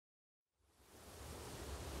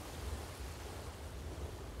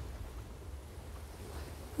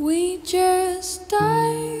We just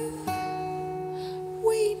dive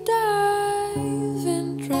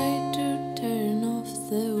and try to turn off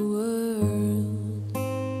the world.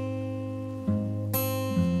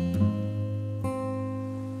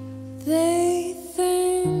 They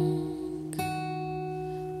think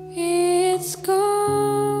it's concentration.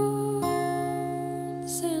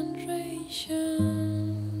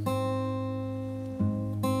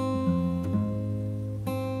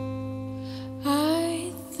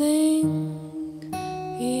 I think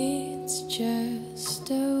it's just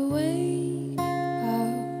a way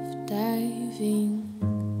of diving.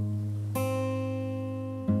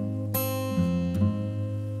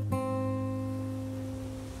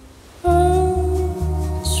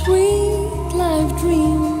 Oh, sweet life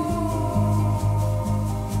dream,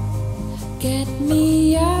 get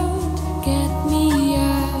me out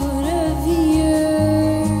of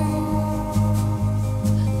here.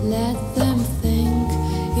 Let them think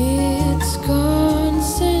it's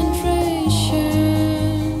concentration.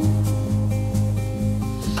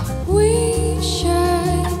 Wish I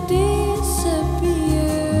disappeared.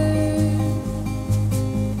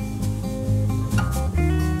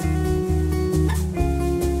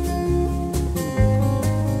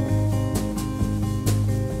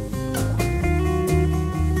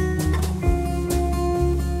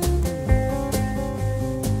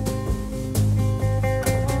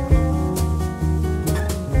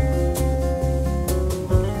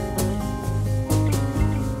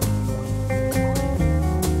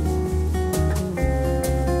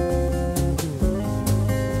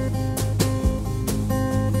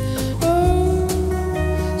 Oh,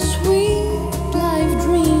 sweet life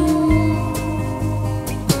dream,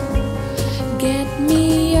 get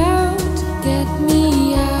me out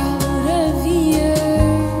of here.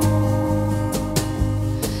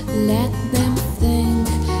 Let them think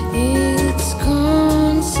it's concentration.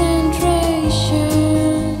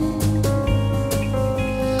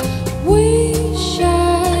 Wish I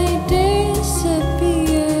disappeared.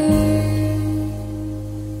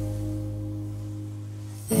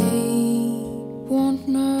 They won't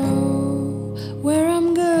know where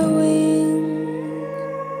I'm going.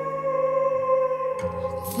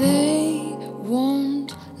 They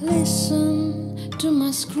won't listen to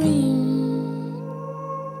my scream,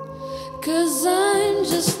 'cause I'm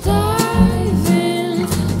just